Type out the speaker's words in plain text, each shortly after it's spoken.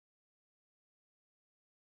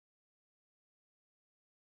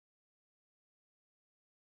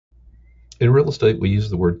In real estate, we use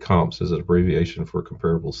the word comps as an abbreviation for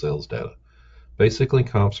comparable sales data. Basically,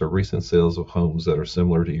 comps are recent sales of homes that are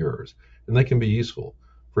similar to yours, and they can be useful.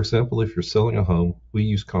 For example, if you're selling a home, we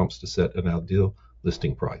use comps to set an ideal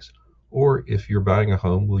listing price. Or if you're buying a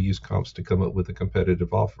home, we'll use comps to come up with a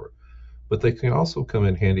competitive offer. But they can also come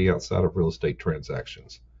in handy outside of real estate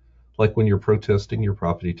transactions, like when you're protesting your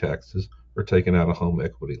property taxes or taking out a home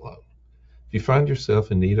equity loan. If you find yourself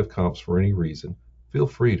in need of comps for any reason, feel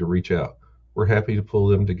free to reach out. We're happy to pull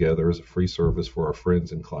them together as a free service for our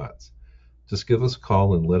friends and clients. Just give us a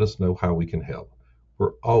call and let us know how we can help.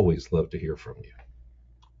 We're always love to hear from you.